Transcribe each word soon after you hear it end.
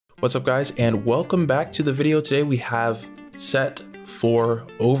What's up guys, and welcome back to the video. Today we have set 4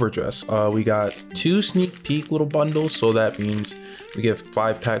 overdress. We got 2 sneak peek little bundles, so that means we get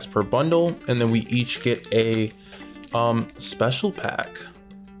 5 packs per bundle, and then we each get a special pack,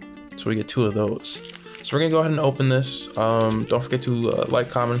 so we get 2 of those. So we're gonna go ahead and open this. Don't forget to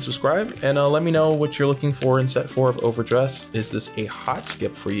like, comment, and subscribe, and let me know what you're looking for in set 4 of overdress. Is this a hot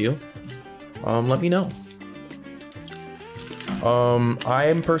skip for you? Let me know. I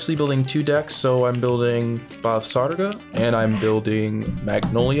am personally building 2 decks, so I'm building Sarga and I'm building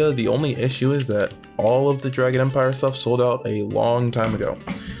Magnolia. The only issue is that all of the Dragon Empire stuff sold out a long time ago.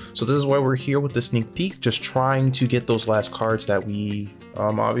 So this is why we're here with the sneak peek, just trying to get those last cards that we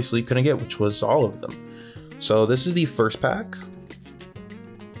obviously couldn't get, which was all of them. So this is the first pack.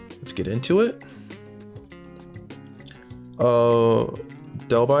 Let's get into it.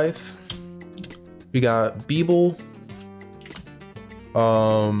 D-BT04. We got Beeble.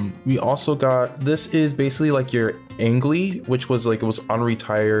 We also got, this is basically like your Angly, which was like, it was on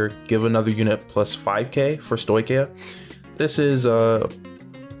retire, give another unit plus 5k for Stoichia. This is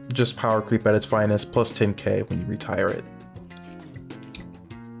just power creep at its finest, plus 10k when you retire it.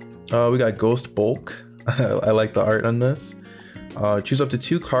 We got Ghost Bulk. I like the art on this. Choose up to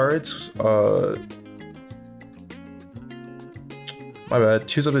 2 cards. My bad.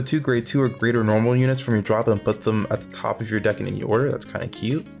 Choose up to 2 grade 2 or greater normal units from your drop and put them at the top of your deck in any order. That's kind of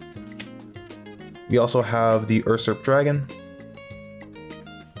cute. We also have the Usurp Dragon.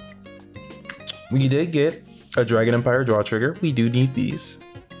 We did get a Dragon Empire draw trigger. We do need these.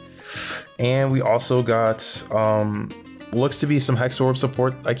 And we also got looks to be some Hex Orb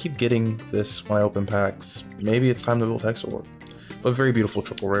support. I keep getting this when I open packs. Maybe it's time to build Hex Orb. But very beautiful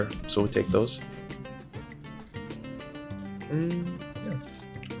triple rare, so we take those. Yeah.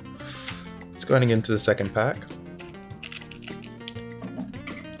 Let's go ahead and get into the second pack.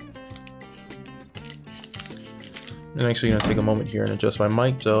 I'm actually going to take a moment here and adjust my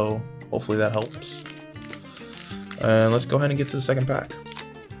mic, so hopefully that helps. And let's go ahead and get to the second pack.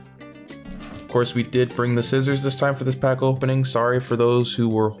 Of course, we did bring the scissors this time for this pack opening. Sorry for those who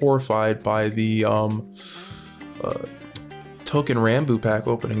were horrified by the token Rambu pack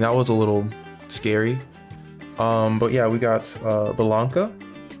opening. That was a little scary. But yeah, we got Belanka,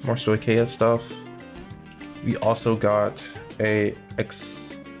 more Stoichia stuff. We also got a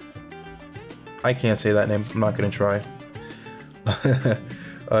I can't say that name, I'm not gonna try.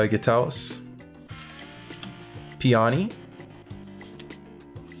 Gitaos, Piani.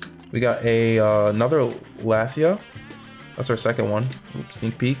 We got a another Lathia. That's our second one. Oops,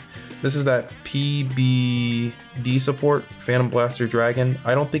 sneak peek. This is that PBD support, Phantom Blaster Dragon.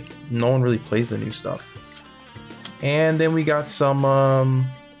 I don't think no one really plays the new stuff. And then we got some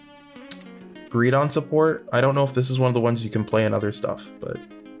Greedon support. I don't know if this is one of the ones you can play in other stuff, but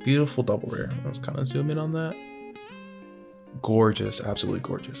beautiful double rare. Let's kind of zoom in on that. Gorgeous, absolutely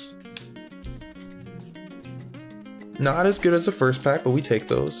gorgeous. Not as good as the first pack, but we take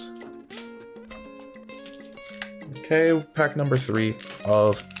those. Okay, pack number 3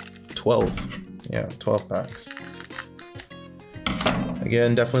 of 12. Yeah, 12 packs.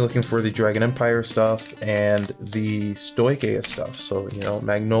 Again, definitely looking for the Dragon Empire stuff and the Stoichia stuff. So, you know,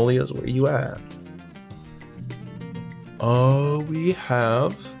 Magnolia is where you at. We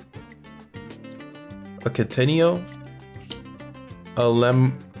have a Catenio,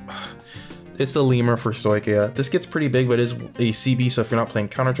 it's a lemur for Stoichia. This gets pretty big, but it is a CB, so if you're not playing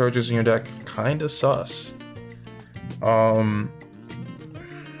counter charges in your deck, kind of sus. Not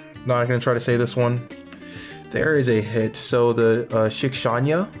gonna try to say this one. There is a hit. So the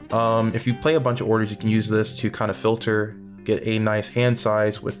Shikshanya, if you play a bunch of orders, you can use this to kind of filter, get a nice hand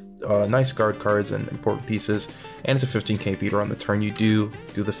size with nice guard cards and important pieces, and it's a 15k beater on the turn you do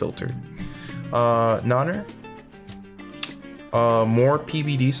the filter. Nanner, more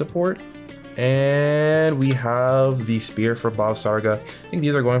PBD support, and we have the Spear for Sarga. I think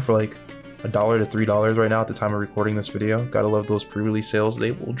these are going for like $1 to $3 right now at the time of recording this video. Gotta love those pre-release sales.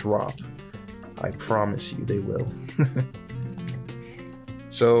 They will drop. I promise you they will.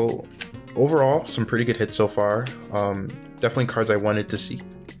 So overall, some pretty good hits so far. Definitely cards I wanted to see.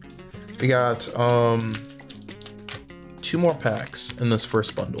 We got 2 more packs in this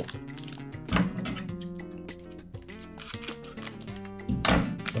first bundle.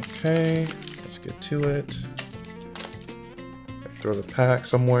 Okay, let's get to it. Throw the pack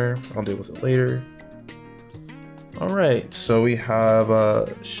somewhere. I'll deal with it later. All right, so we have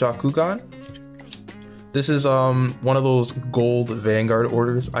Shakugan. This is one of those gold Vanguard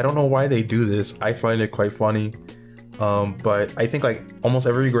orders. I don't know why they do this. I find it quite funny. But I think like almost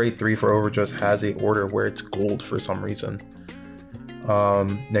every grade 3 for Overdress has a order where it's gold for some reason.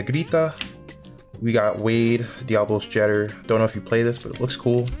 Negrita. We got Wade, Diablo's Jetter. Don't know if you play this, but it looks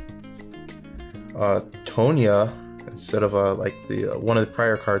cool. Tonya, instead of like the one of the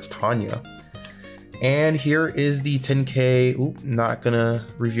prior cards, Tanya. And here is the 10k. Oop, not gonna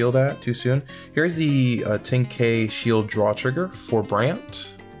reveal that too soon. Here's the 10k shield draw trigger for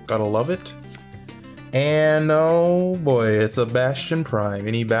Brant. Gotta love it. And oh boy, it's a Bastion Prime.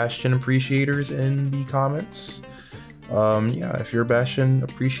 Any Bastion appreciators in the comments? Yeah, if you're a Bastion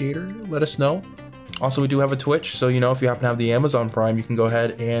appreciator, let us know. Also, we do have a Twitch, so you know, if you happen to have the Amazon Prime, you can go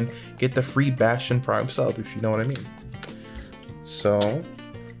ahead and get the free Bastion Prime sub, if you know what I mean. So,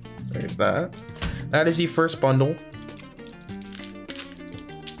 there's that. That is the first bundle.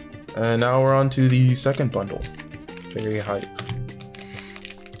 And now we're on to the second bundle. Very hype.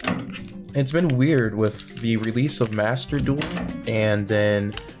 It's been weird with the release of Master Duel and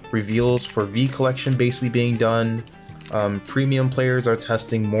then reveals for V Collection basically being done. Premium players are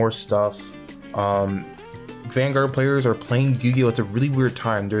testing more stuff. Vanguard players are playing Yu-Gi-Oh! It's a really weird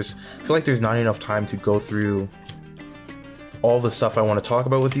time. I feel like there's not enough time to go through all the stuff I want to talk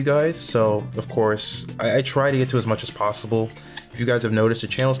about with you guys. So of course I try to get to as much as possible. If you guys have noticed, the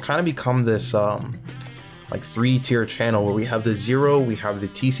channel's kind of become this like 3-tier channel where we have the 0, we have the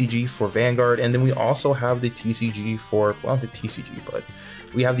TCG for Vanguard, and then we also have the TCG for, well, not the TCG, but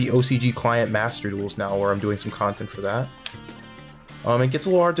we have the OCG client Master Duels now, where I'm doing some content for that. It gets a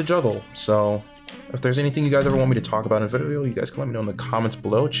little hard to juggle, so if there's anything you guys ever want me to talk about in a video, you guys can let me know in the comments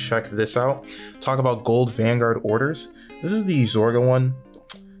below. Check this out. Talk about gold Vanguard orders. This is the Zorga one.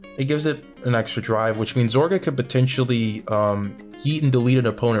 It gives it an extra drive, which means Zorga could potentially heat and delete an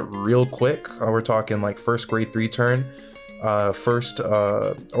opponent real quick. We're talking like first grade 3 turn, or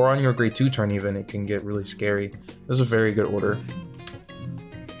on your grade 2 turn even, it can get really scary. This is a very good order.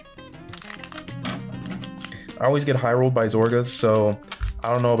 I always get high rolled by Zorgas, so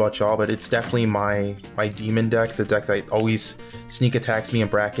I don't know about y'all, but it's definitely my demon deck, the deck that always sneak attacks me in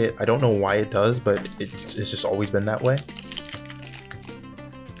bracket. I don't know why it does, but it's just always been that way.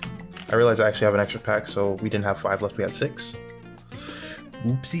 I realized I actually have an extra pack, so we didn't have 5 left, we had 6.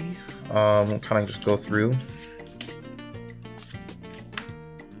 Oopsie. We'll kind of just go through.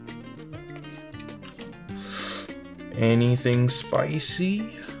 Anything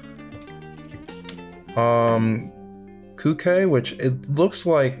spicy? Kuke, which it looks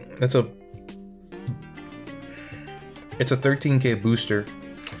like it's a 13k booster,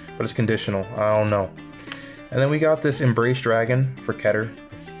 but it's conditional. I don't know. And then we got this Embrace Dragon for Keter.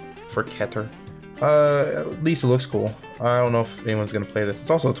 At least it looks cool. I don't know if anyone's gonna play this. It's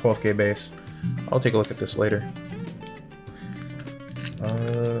also a 12k base. I'll take a look at this later.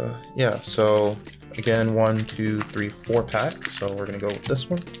 Yeah, so again, 1, 2, 3, 4 packs. So we're gonna go with this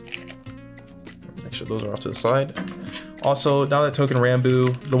one. Make sure those are off to the side. Also, now that Token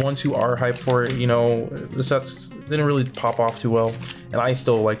Rambu, the ones who are hyped for it, you know, the sets didn't really pop off too well, and I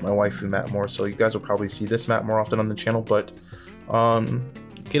still like my waifu mat more, so you guys will probably see this mat more often on the channel, but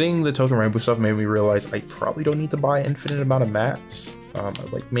getting the Token Rambu stuff made me realize I probably don't need to buy an infinite amount of mats.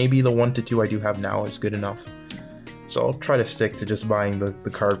 Like maybe the 1 to 2 I do have now is good enough. So I'll try to stick to just buying the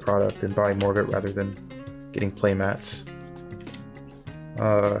card product and buying more of it rather than getting play mats.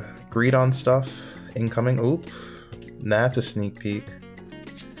 Greed on stuff incoming. Oop. That's a sneak peek.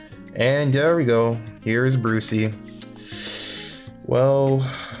 And there we go. Here's Brucey. Well,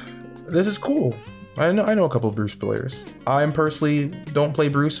 this is cool. I know a couple of Bruce players. I personally don't play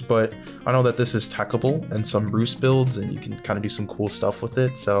Bruce, but I know that this is techable in some Bruce builds, and you can kind of do some cool stuff with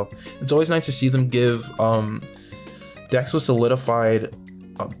it. So it's always nice to see them give decks with solidified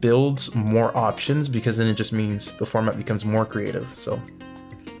builds more options, because then it just means the format becomes more creative. So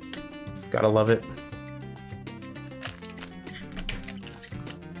gotta love it.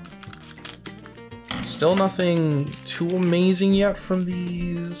 Still nothing too amazing yet from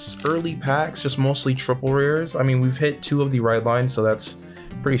these early packs, just mostly triple rares. I mean, we've hit 2 of the right lines, so that's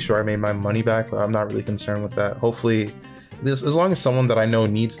pretty sure I made my money back, but I'm not really concerned with that. Hopefully, as long as someone that I know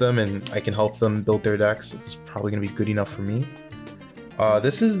needs them and I can help them build their decks, it's probably gonna be good enough for me.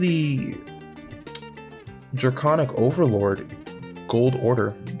 This is the Draconic Overlord gold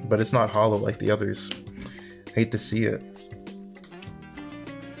order, but it's not hollow like the others. Hate to see it.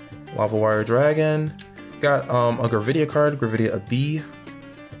 Lava Wire Dragon. Got a Gravidia card, Gravidia a B.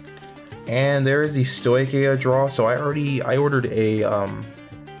 And there is the Stoicheia draw. So I ordered a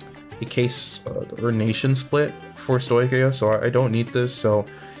case or nation split for Stoicheia, so I don't need this. So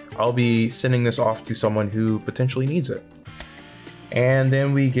I'll be sending this off to someone who potentially needs it. And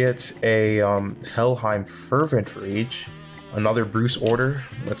then we get a Helheim Fervent Rage, another Bruce order.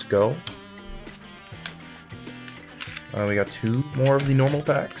 Let's go. We got 2. more of the normal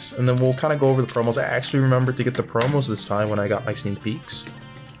packs, and then we'll kind of go over the promos. I actually remembered to get the promos this time when I got my sneak peeks,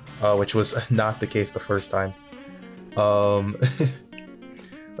 which was not the case the first time.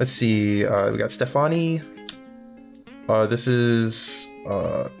 Let's see, we got Stefani. This is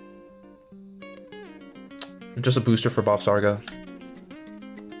just a booster for Bob Sarga.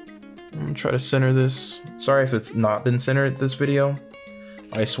 I'm gonna try to center this. Sorry if it's not been centered this video.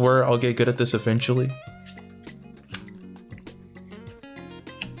 I swear I'll get good at this eventually.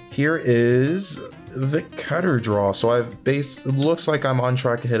 Here is the cutter draw. So it looks like I'm on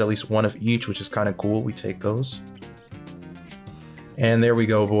track to hit at least one of each, which is kind of cool. We take those. And there we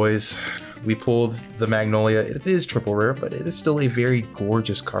go, boys. We pulled the Magnolia. It is triple rare, but it is still a very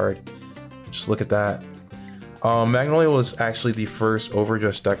gorgeous card. Just look at that. Magnolia was actually the first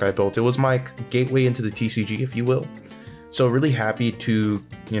Overdress deck I built. It was my gateway into the TCG, if you will. So really happy to,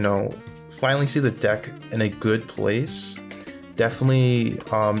 you know, finally see the deck in a good place. Definitely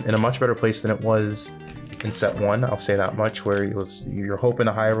in a much better place than it was in set 1. I'll say that much, where you're hoping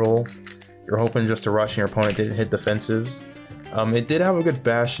to high roll, you're hoping just to rush and your opponent didn't hit defensives. It did have a good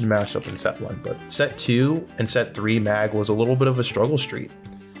bash and mash up in set 1, but set 2 and set 3 Mag was a little bit of a struggle street.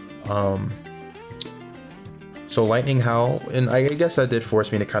 So Lightning Howl, and I guess that did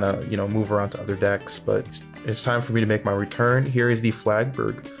force me to kind of, you know, move around to other decks, but it's time for me to make my return. Here is the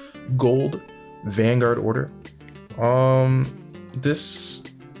Flagberg Gold Vanguard Order.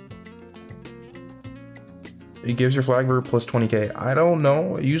 It gives your Flagberg plus 20k. I don't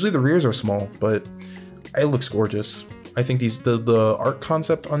know. Usually the rears are small, but it looks gorgeous. I think the art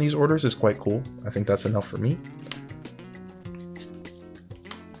concept on these orders is quite cool. I think that's enough for me.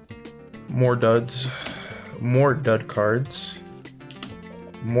 More duds. More dud cards.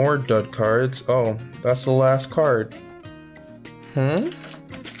 More dud cards. Oh, that's the last card.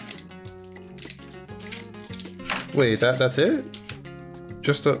 Wait, that's it?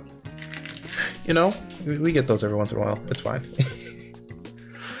 Just a... You know, we get those every once in a while. It's fine.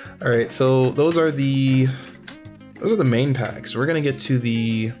 Alright, so those are the main packs. We're gonna get to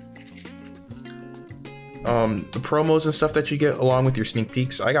the promos and stuff that you get along with your sneak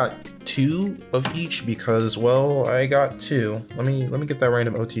peeks. I got 2 of each because, well, I got 2. Let me get that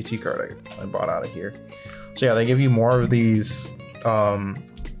random OTT card I bought out of here. So yeah, they give you more of these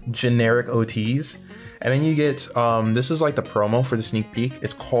generic OTs, and then you get this is like the promo for the sneak peek.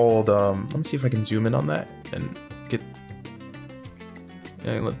 It's called let me see if I can zoom in on that and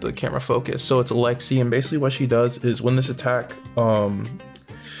let the camera focus. So it's Alexi, and basically what she does is when this attack when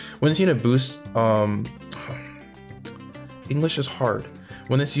this unit boosts English is hard.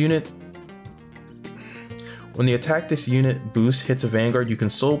 When the attack this unit boosts hits a Vanguard, you can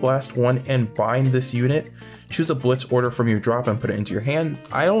Soul Blast 1 and bind this unit. Choose a Blitz order from your drop and put it into your hand.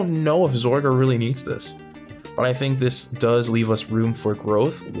 I don't know if Zorga really needs this, but I think this does leave us room for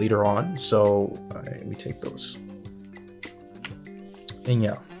growth later on, so we take those. And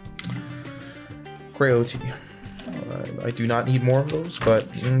yeah, Gray OT. I do not need more of those, but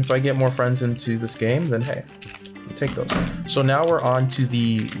if I get more friends into this game, then hey, we take those. So now we're on to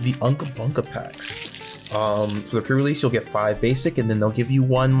the Unca Bunca packs. For the pre-release, you'll get 5 basic, and then they'll give you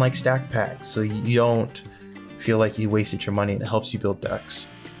 1 like stack pack, so you don't feel like you wasted your money, and it helps you build decks.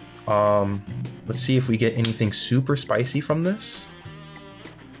 Let's see if we get anything super spicy from this.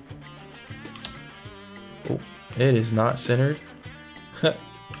 Oh, it is not centered.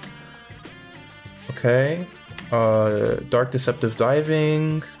 Okay. Dark Deceptive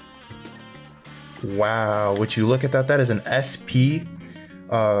Diving. Wow, would you look at that? That is an SP.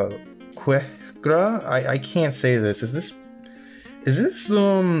 I can't say this. Is this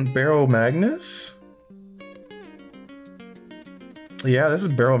Barrow Magnus? Yeah, this is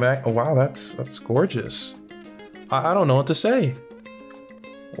Barrow Mag. Oh wow, that's gorgeous. I don't know what to say.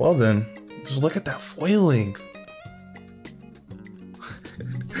 Well then, just look at that foiling.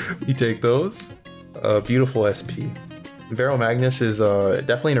 We take those. Beautiful SP. Barrow Magnus is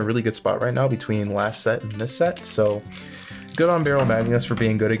definitely in a really good spot right now between last set and this set, so good on Barrow Magnus for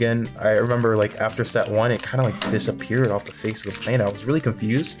being good again. I remember like after set 1, it kind of like disappeared off the face of the planet. I was really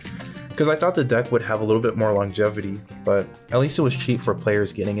confused because I thought the deck would have a little bit more longevity, but at least it was cheap for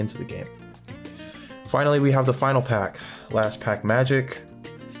players getting into the game. Finally, we have the final pack, last pack magic.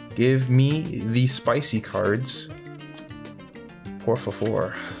 Give me the spicy cards. Por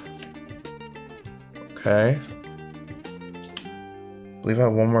favor. Okay. I believe I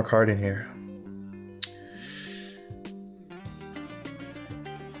have one more card in here.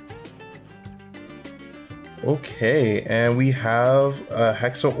 Okay, and we have a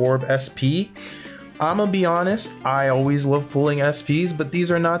Hexa Orb SP. I'm gonna be honest, I always love pulling SPs, but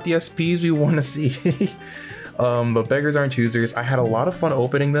these are not the SPs we want to see. But beggars aren't choosers. I had a lot of fun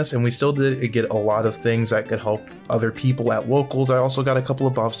opening this, and we still did get a lot of things that could help other people at locals. I also got a couple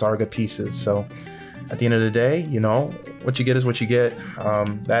of Buff Saga pieces. So at the end of the day, you know, what you get is what you get.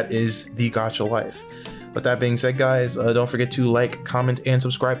 That is the gacha life. With that being said, guys, don't forget to like, comment, and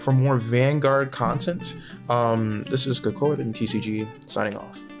subscribe for more Vanguard content. This is Kakord and TCG signing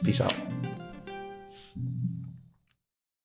off. Peace out.